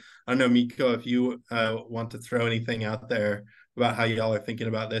OpenGrants, but I don't know, Miko, if you want to throw anything out there about how y'all are thinking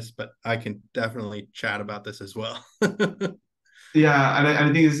about this, but I can definitely chat about this as well. Yeah, and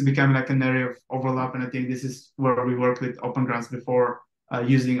I think this is becoming like an area of overlap, and I think this is where we worked with OpenGrants before,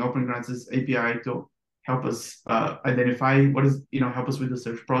 using OpenGrants' API to help us identify help us with the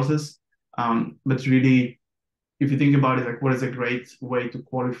search process. But really, if you think about it, like what is a great way to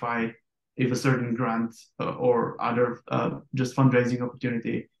qualify if a certain grant or other just fundraising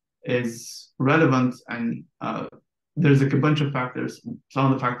opportunity is relevant, and there's like a bunch of factors. Some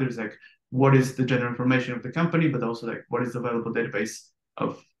of the factors like what is the general information of the company, but also like what is the available database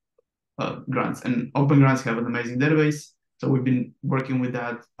of grants. And OpenGrants have an amazing database, so we've been working with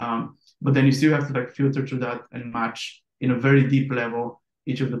that. But then you still have to like filter through that and match in a very deep level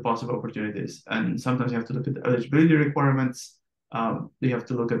each of the possible opportunities. And sometimes you have to look at the eligibility requirements. You have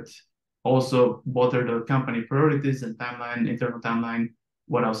to look at also what are the company priorities and timeline, internal timeline,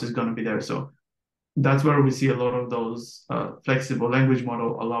 what else is going to be there. So that's where we see a lot of those flexible language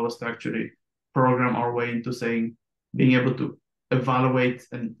model allow us to actually program our way into being able to evaluate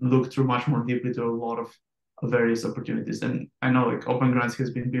and look through much more deeply to a lot of various opportunities. And I know like OpenGrants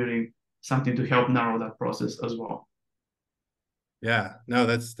has been building something to help narrow that process as well. Yeah, no,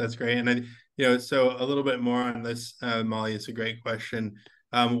 that's great. And so a little bit more on this, Molly, it's a great question.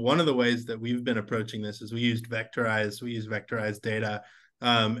 One of the ways that we've been approaching this is we use vectorized data.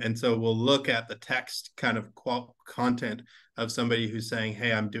 And so we'll look at the text kind of content of somebody who's saying,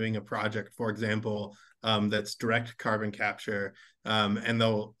 hey, I'm doing a project, for example, that's direct carbon capture. And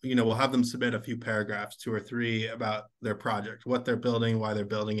we'll have them submit a few paragraphs, 2 or 3, about their project, what they're building, why they're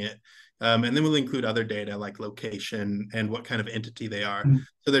building it. And then we'll include other data like location and what kind of entity they are. Mm-hmm.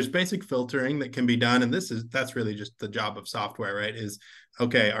 So there's basic filtering that can be done. And that's really just the job of software, right? Is,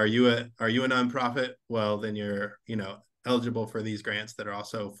 okay, are you a nonprofit? Well, then you're, eligible for these grants that are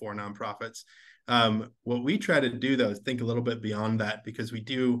also for nonprofits. What we try to do, though, is think a little bit beyond that, because we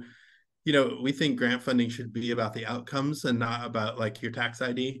think grant funding should be about the outcomes and not about like your tax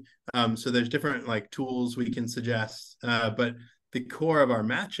ID. So there's different like tools we can suggest, but the core of our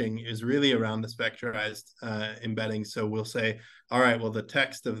matching is really around this vectorized embedding. So we'll say, all right, well, the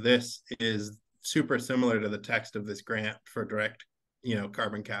text of this is super similar to the text of this grant for direct,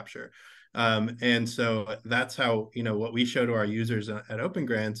 carbon capture. And so that's how, what we show to our users at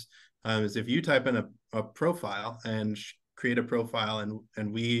OpenGrants is if you type in a profile and create a profile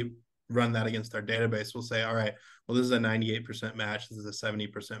and we run that against our database, we'll say, all right, well, this is a 98% match. This is a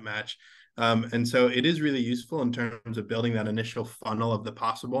 70% match. And so it is really useful in terms of building that initial funnel of the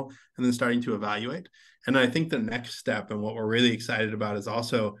possible and then starting to evaluate. And I think the next step and what we're really excited about is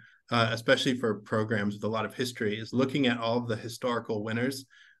also, especially for programs with a lot of history, is looking at all of the historical winners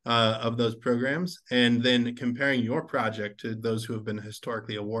of those programs and then comparing your project to those who have been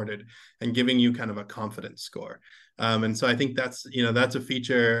historically awarded and giving you kind of a confidence score. And so I think that's a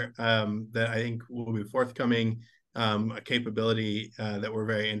feature that I think will be forthcoming, a capability that we're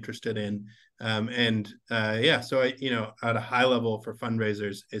very interested in. So at a high level for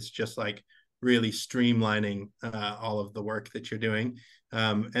fundraisers, it's just like really streamlining all of the work that you're doing.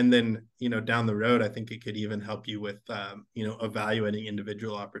 And then, down the road, I think it could even help you with, evaluating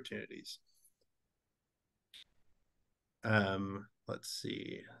individual opportunities. Let's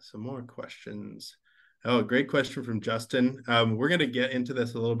see, some more questions. Oh, great question from Justin. We're going to get into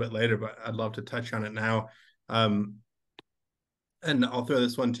this a little bit later, but I'd love to touch on it now. And I'll throw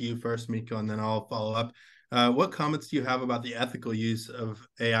this one to you first, Miko, and then I'll follow up. What comments do you have about the ethical use of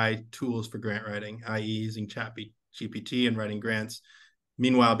AI tools for grant writing, i.e. using ChatGPT and writing grants,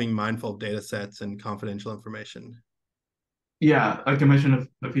 meanwhile being mindful of data sets and confidential information? Yeah, like I mentioned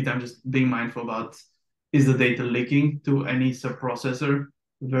a few times, just being mindful about, is the data leaking to any sub-processor?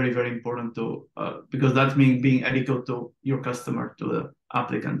 Very, very important to, because that means being ethical to your customer, to the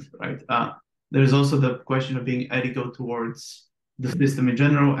applicant, right? There's also the question of being ethical towards the system in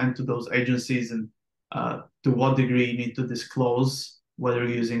general and to those agencies, and to what degree you need to disclose whether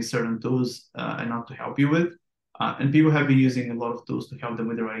you're using certain tools and not to help you with. And people have been using a lot of tools to help them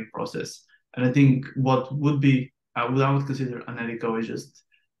with the writing process. And I think what would be, what I would consider unethical is just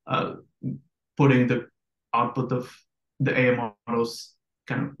putting the output of the AI models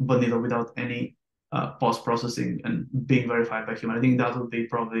kind of vanilla without any post-processing and being verified by human. I think that would be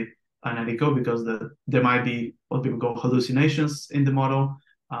probably unethical because there might be what people call hallucinations in the model.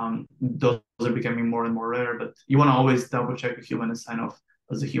 Those are becoming more and more rare, but you want to always double check a human and sign off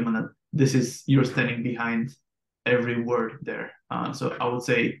as a human that this is, you're standing behind every word there. So I would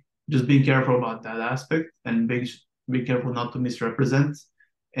say just being careful about that aspect and be careful not to misrepresent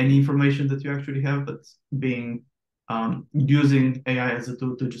any information that you actually have, but being using AI as a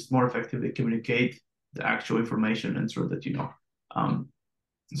tool to just more effectively communicate the actual information and ensure that you know.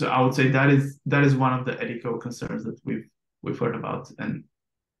 So I would say that is one of the ethical concerns that we've heard about. And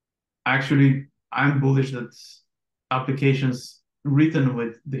actually, I'm bullish that applications written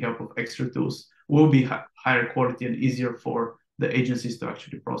with the help of extra tools will be higher quality and easier for the agencies to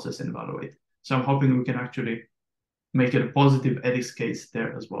actually process and evaluate. So I'm hoping we can actually make it a positive ethics case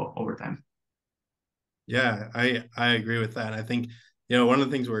there as well over time. Yeah, I agree with that. I think, one of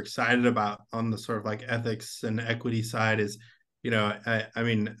the things we're excited about on the sort of like ethics and equity side is, I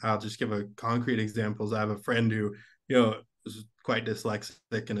mean, I'll just give a concrete examples. I have a friend who, is quite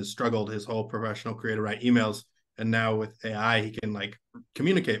dyslexic and has struggled his whole professional career to write emails. And now with AI, he can like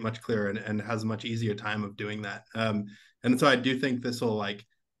communicate much clearer and has a much easier time of doing that. And so I do think this will like,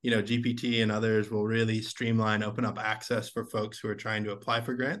 GPT and others will really streamline, open up access for folks who are trying to apply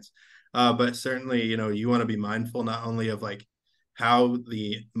for grants. But certainly, you want to be mindful not only of like how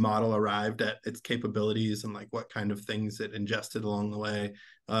the model arrived at its capabilities and like what kind of things it ingested along the way,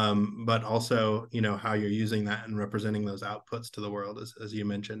 but also, how you're using that and representing those outputs to the world, as you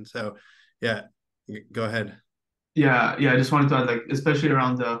mentioned. So, yeah, go ahead. Yeah, I just wanted to add, like, especially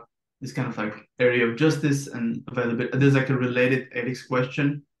around this kind of like area of justice and availability, there's like a related ethics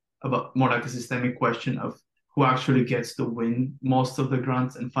question about more like a systemic question of who actually gets to win most of the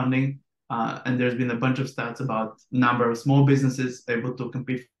grants and funding. And there's been a bunch of stats about number of small businesses able to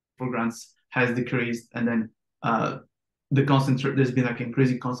compete for grants has decreased, and then there's been like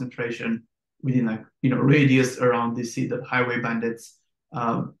increasing concentration within like radius around DC, the highway bandits,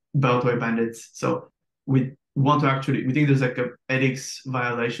 beltway bandits. So we think there's like a ethics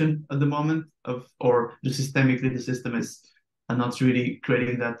violation at the moment or just systemically the system is not really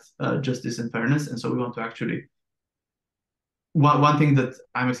creating that justice and fairness, and so we want to actually. One thing that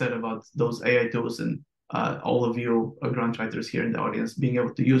I'm excited about those AI tools and all of you grant writers here in the audience being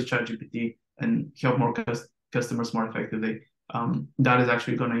able to use ChatGPT and help more customers more effectively, that is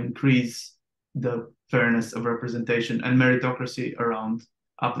actually going to increase the fairness of representation and meritocracy around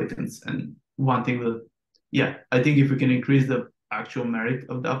applicants. And one thing that, I think if we can increase the actual merit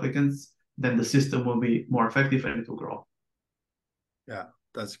of the applicants, then the system will be more effective and it will grow. Yeah,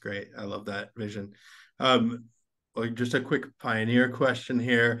 that's great. I love that vision. Well, just a quick pioneer question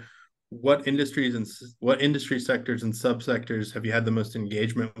here. What industry sectors and subsectors have you had the most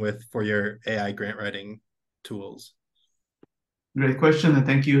engagement with for your AI grant writing tools? Great question, and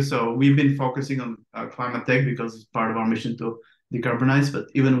thank you. So we've been focusing on climate tech because it's part of our mission to decarbonize. But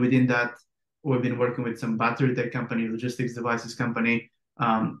even within that, we've been working with some battery tech company, logistics devices company,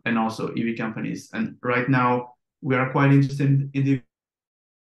 and also EV companies. And right now, we are quite interested in the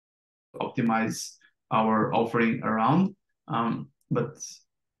optimize our offering around. But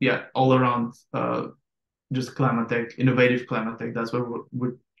yeah, all around just climate tech, innovative climate tech. That's where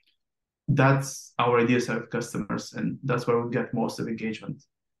that's our ideal set of customers, and that's where we get most of engagement.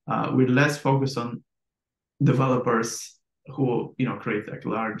 We're less focused on developers who create like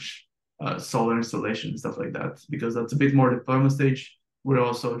large solar installation stuff like that, because that's a bit more deployment stage. We're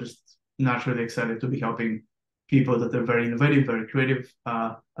also just naturally excited to be helping people that are very innovative, very creative,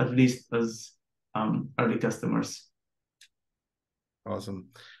 at least as early customers. Awesome.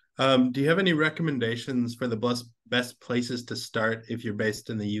 Do you have any recommendations for the best places to start if you're based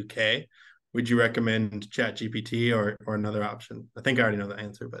in the UK? Would you recommend ChatGPT or another option? I think I already know the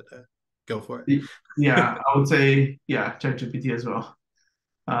answer, but go for it. Yeah, I would say ChatGPT as well.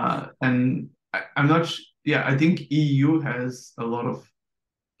 And I'm not. Yeah, I think EU has a lot of.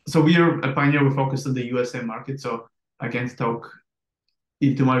 So we are a pioneer. We're focused on the USA market, so I can't talk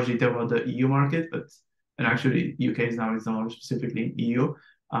in too much detail about the EU market, and actually UK is now no longer specifically EU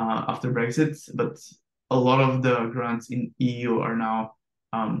after Brexit, but a lot of the grants in EU are now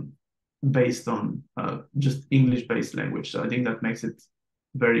based on just English-based language. So I think that makes it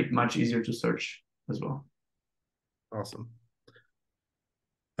very much easier to search as well. Awesome.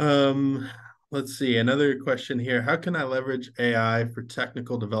 Let's see, another question here. How can I leverage AI for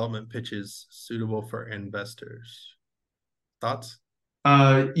technical development pitches suitable for investors? Thoughts?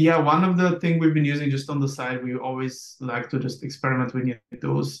 Yeah, one of the things we've been using just on the side, we always like to just experiment with new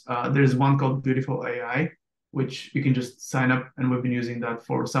tools. There's one called Beautiful AI, which you can just sign up, and we've been using that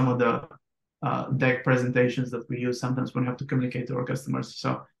for some of the deck presentations that we use sometimes when we have to communicate to our customers.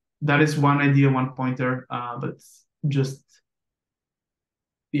 So that is one idea, one pointer, but just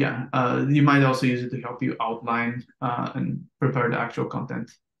you might also use it to help you outline and prepare the actual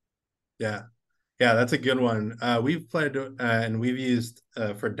content. Yeah, that's a good one. We've played and we've used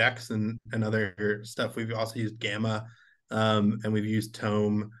for decks and other stuff. We've also used Gamma, and we've used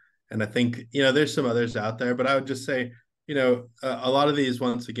Tome, and I think there's some others out there. But I would just say a lot of these,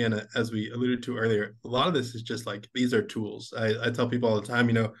 once again, as we alluded to earlier, a lot of this is just like these are tools. I tell people all the time,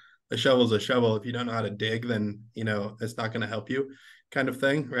 a shovel's a shovel. If you don't know how to dig, then it's not going to help you, kind of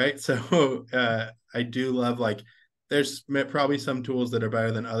thing, right? So I do love there's probably some tools that are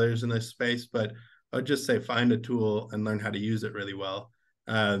better than others in this space, but I would just say find a tool and learn how to use it really well.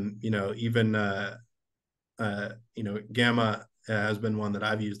 Even Gamma has been one that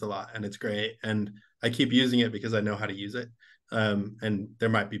I've used a lot, and it's great. And I keep using it because I know how to use it. And there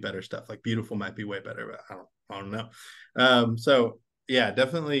might be better stuff, like Beautiful might be way better, but I don't know. So yeah,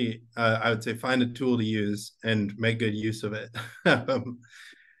 definitely, I would say find a tool to use and make good use of it.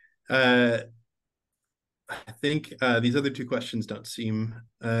 I think these other two questions don't seem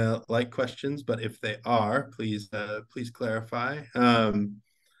like questions, but if they are, please clarify.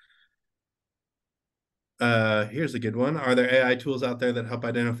 Here's a good one. Are there AI tools out there that help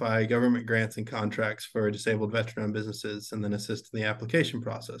identify government grants and contracts for disabled veteran-owned businesses and then assist in the application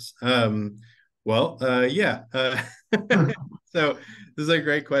process? Yeah. So this is a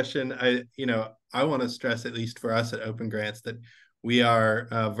great question. I want to stress, at least for us at OpenGrants, that we are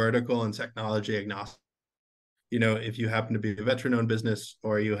vertical and technology agnostic. If you happen to be a veteran-owned business,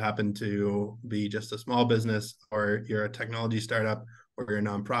 or you happen to be just a small business, or you're a technology startup, or you're a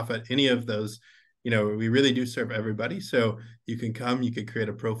nonprofit, any of those, we really do serve everybody. So you can come, you can create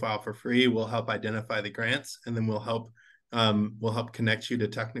a profile for free. We'll help identify the grants, and then we'll help connect you to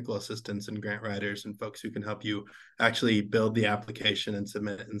technical assistants and grant writers and folks who can help you actually build the application and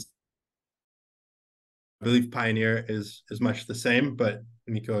submit it. And I believe Pioneer is much the same, but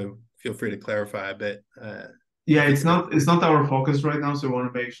Nico, feel free to clarify a bit. Yeah, it's not our focus right now, so we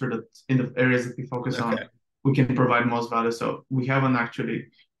want to make sure that in the areas that we focus on, we can provide most value. So we haven't actually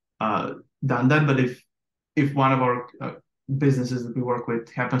done that, but if one of our businesses that we work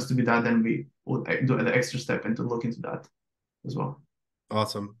with happens to be that, then we will do the extra step and to look into that as well.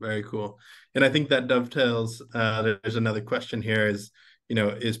 Awesome, very cool. And I think that dovetails. There's another question here: is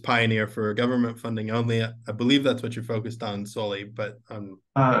Pioneer for government funding only? I believe that's what you're focused on solely, but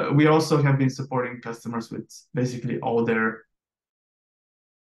we also have been supporting customers with basically all their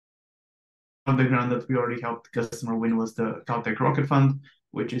of the grant that we already helped the customer win was the Caltech Rocket Fund,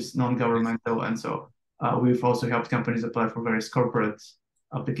 which is non-governmental. And so we've also helped companies apply for various corporate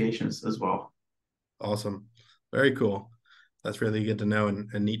applications as well. Awesome. Very cool. That's really good to know and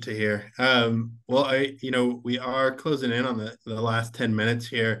neat to hear. Well, we are closing in on the last 10 minutes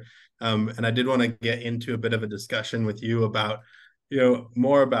here. And I did want to get into a bit of a discussion with you about,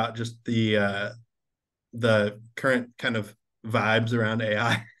 more about just the current kind of vibes around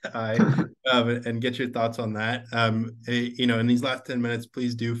AI, and get your thoughts on that. In these last 10 minutes,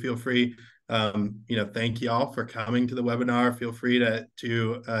 please do feel free. Thank you all for coming to the webinar. Feel free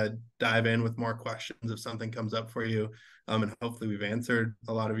to dive in with more questions if something comes up for you. And hopefully we've answered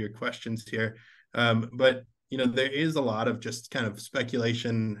a lot of your questions here. But there is a lot of just kind of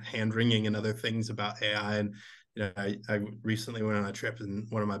speculation, hand-wringing, and other things about AI. And I recently went on a trip, and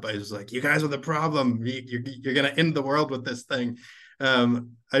one of my buddies was like, "You guys are the problem. You're going to end the world with this thing." I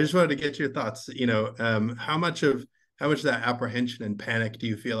just wanted to get your thoughts. How much of that apprehension and panic do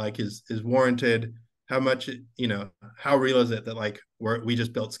you feel like is warranted? How much, how real is it that like we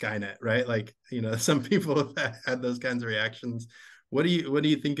just built Skynet, right? Like, some people have had those kinds of reactions. What do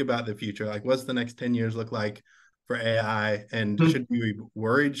you think about the future? Like, what's the next 10 years look like for AI? And should we be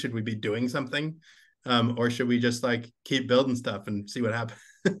worried? Should we be doing something? Or should we just like keep building stuff and see what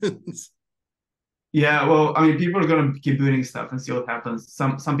happens? Yeah, well, I mean, people are going to keep building stuff and see what happens.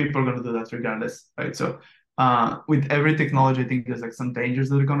 Some people are going to do that regardless, right? So with every technology, I think there's like some dangers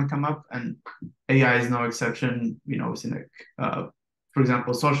that are going to come up, and AI is no exception. We've seen like, for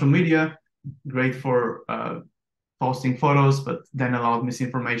example, social media, great for posting photos, but then allowed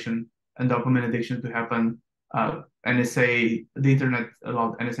misinformation and dopamine addiction to happen. NSA, the internet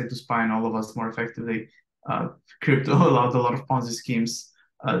allowed NSA to spy on all of us more effectively. Crypto allowed a lot of Ponzi schemes.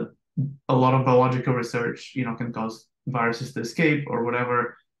 A lot of biological research, can cause viruses to escape or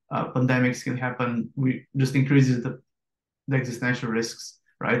whatever. Pandemics can happen. We just increases the existential risks,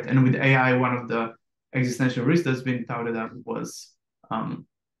 right? And with AI, one of the existential risks that's been touted up was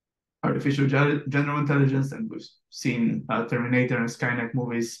artificial general intelligence, and we've seen Terminator and Skynet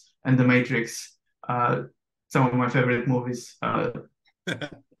movies and The Matrix, some of my favorite movies.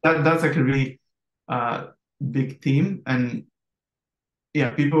 That's like a really big theme, and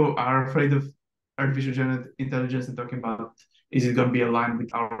yeah, people are afraid of artificial general intelligence and talking about, is it going to be aligned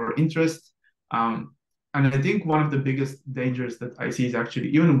with our interest? And I think one of the biggest dangers that I see is actually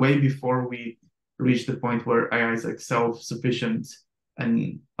even way before we reach the point where AI is like self-sufficient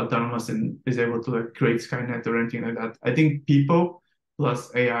and autonomous and is able to like create Skynet or anything like that. I think people plus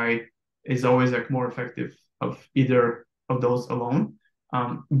AI is always like more effective of either of those alone,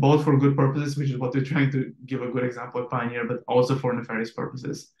 both for good purposes, which is what we're trying to give a good example at Pioneer, but also for nefarious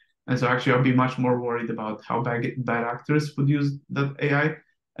purposes. And so actually I'll be much more worried about how bad actors would use that AI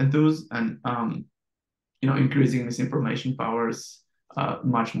and tools, and increasing misinformation powers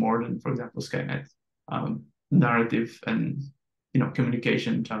much more than, for example, Skynet. Narrative and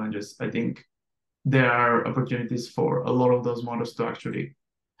communication challenges. I think there are opportunities for a lot of those models to actually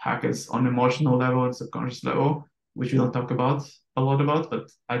hack us on emotional level and subconscious level, which we don't talk about a lot about,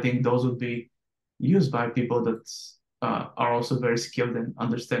 but I think those would be used by people that are also very skilled in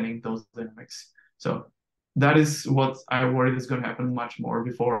understanding those dynamics. So that is what I worry is going to happen much more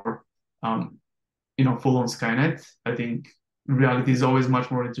before full-on Skynet. I think reality is always much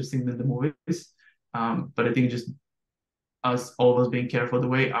more interesting than the movies. But I think just us, all of us being careful, the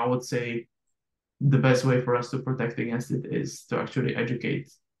way I would say the best way for us to protect against it is to actually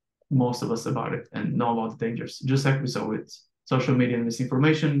educate most of us about it and know about the dangers. Just like we saw with social media and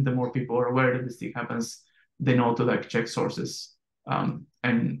misinformation, the more people are aware that this thing happens, they know to like check sources.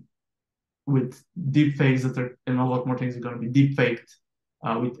 And with deep fakes that are, and a lot more things are going to be deep faked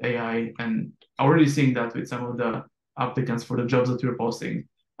with AI, and already seeing that with some of the applicants for the jobs that we're posting.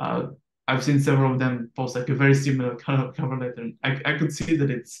 I've seen several of them post like a very similar kind of cover letter. And I could see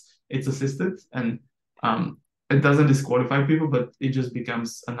that it's assisted, and it doesn't disqualify people, but it just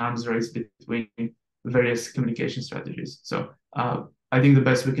becomes an arms race between various communication strategies. So I think the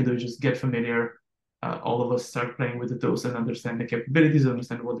best we can do is just get familiar. All of us start playing with the tools and understand the capabilities,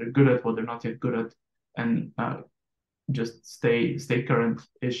 understand what they're good at, what they're not yet good at, and just stay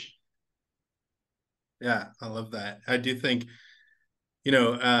current-ish. Yeah, I love that. I do think,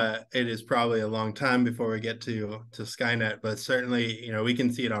 it is probably a long time before we get to Skynet, but certainly, we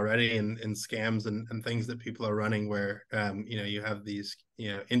can see it already in scams and things that people are running where, you have these,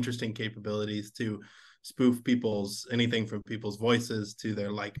 interesting capabilities to spoof anything from people's voices to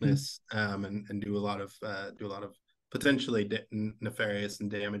their likeness, and do a lot of potentially nefarious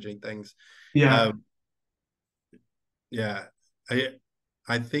and damaging things. Yeah. Yeah,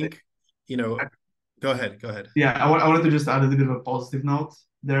 I think, go ahead. Yeah, I wanted to just add a little bit of a positive note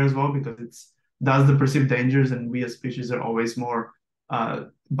there as well, because it's that's the perceived dangers, and we as species are always more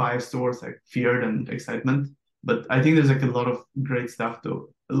biased towards like fear and excitement. But I think there's like a lot of great stuff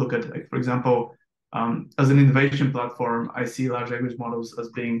to look at. Like for example, as an innovation platform, I see large language models as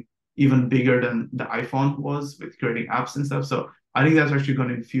being even bigger than the iPhone was with creating apps and stuff. So I think that's actually going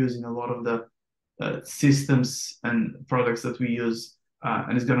to infuse in a lot of the systems and products that we use,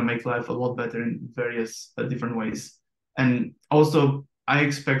 and it's going to make life a lot better in various different ways. And also, I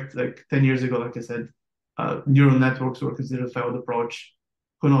expect like 10 years ago, like I said, neural networks were considered a failed approach.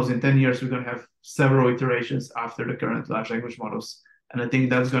 Who knows, in 10 years, we're going to have several iterations after the current large language models. And I think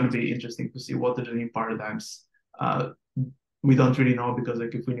that's going to be interesting to see what are the new paradigms. We don't really know, because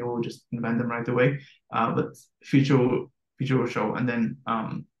like if we knew, we'll just invent them right away. But future will show. And then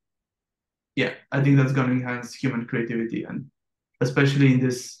yeah, I think that's going to enhance human creativity, and especially in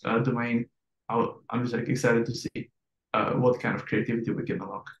this domain, I'm just like excited to see what kind of creativity we can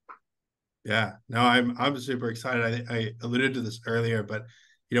unlock. Yeah, no, I'm super excited. I alluded to this earlier, but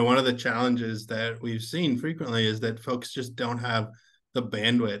one of the challenges that we've seen frequently is that folks just don't have the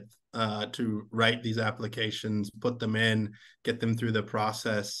bandwidth to write these applications, put them in, get them through the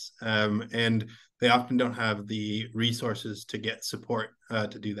process, and they often don't have the resources to get support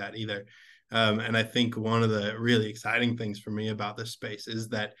to do that either. And I think one of the really exciting things for me about this space is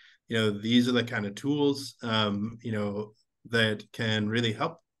that these are the kind of tools that can really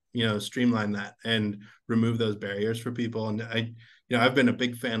help streamline that and remove those barriers for people. And I've been a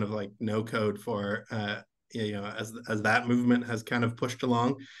big fan of like no code for as that movement has kind of pushed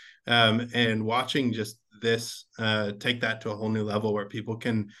along, and watching just this take that to a whole new level where people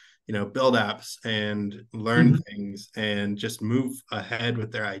can build apps and learn things and just move ahead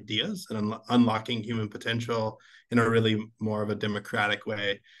with their ideas and unlocking human potential in a really more of a democratic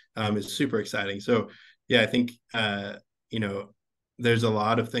way is super exciting. So yeah, I think there's a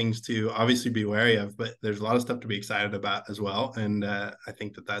lot of things to obviously be wary of, but there's a lot of stuff to be excited about as well. And I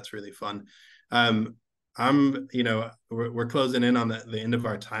think that that's really fun. We're closing in on the end of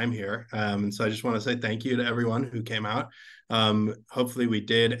our time here. And so I just want to say thank you to everyone who came out. Hopefully we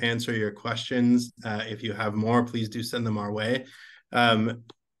did answer your questions. If you have more, please do send them our way.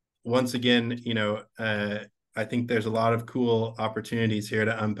 Once again, I think there's a lot of cool opportunities here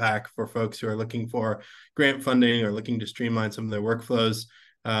to unpack for folks who are looking for grant funding or looking to streamline some of their workflows.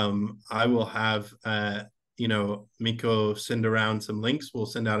 I will have, Miko send around some links. We'll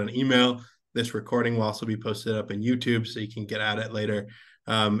send out an email. This recording will also be posted up in YouTube, so you can get at it later.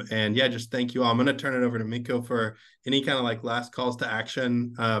 And yeah, just thank you all. I'm going to turn it over to Miko for any kind of like last calls to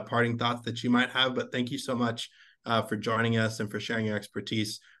action, parting thoughts that you might have. But thank you so much for joining us and for sharing your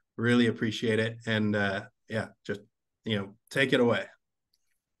expertise. Really appreciate it. And yeah, just take it away.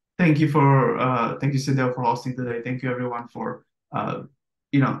 Thank you, Sedale, for hosting today. Thank you everyone for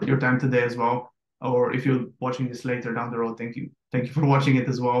your time today as well. Or if you're watching this later down the road, thank you for watching it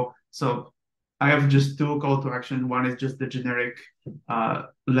as well. So I have just two call to action. One is just the generic,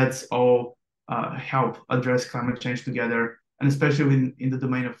 let's all help address climate change together, and especially in the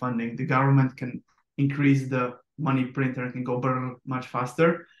domain of funding, the government can increase the money printer and can go burn much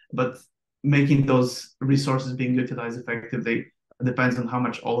faster, but making those resources being utilized effectively depends on how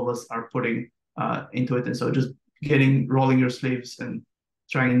much all of us are putting into it. And so just rolling your sleeves and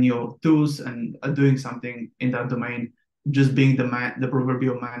trying new tools and doing something in that domain, just being the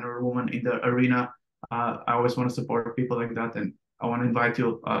proverbial man or woman in the arena. I always want to support people like that, and I want to invite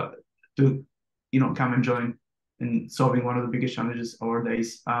you to come and join in solving one of the biggest challenges of our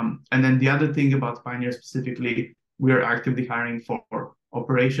days. And then the other thing about Pioneer specifically, we are actively hiring for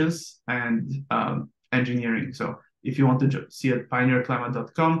operations and engineering. So if you want to see at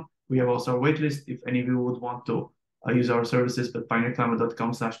pioneerclimate.com, we have also a waitlist if any of you would want to use our services, but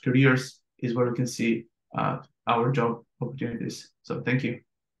pioneerclimate.com/careers is where you can see our job opportunities. So thank you.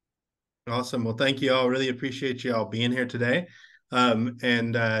 Awesome. Well, thank you all. Really appreciate you all being here today.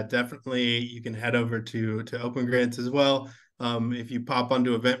 And definitely you can head over to OpenGrants as well. If you pop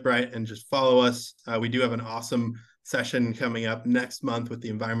onto Eventbrite and just follow us, we do have an awesome session coming up next month with the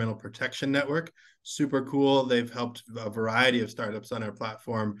Environmental Protection Network. Super cool. They've helped a variety of startups on our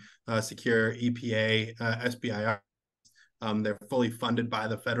platform secure EPA, SBIR. They're fully funded by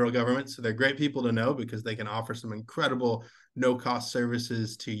the federal government. So they're great people to know because they can offer some incredible no-cost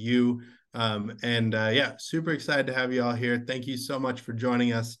services to you. Yeah, super excited to have you all here. Thank you so much for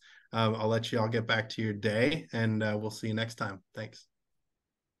joining us. I'll let you all get back to your day, and we'll see you next time. Thanks.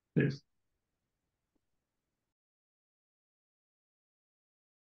 Cheers.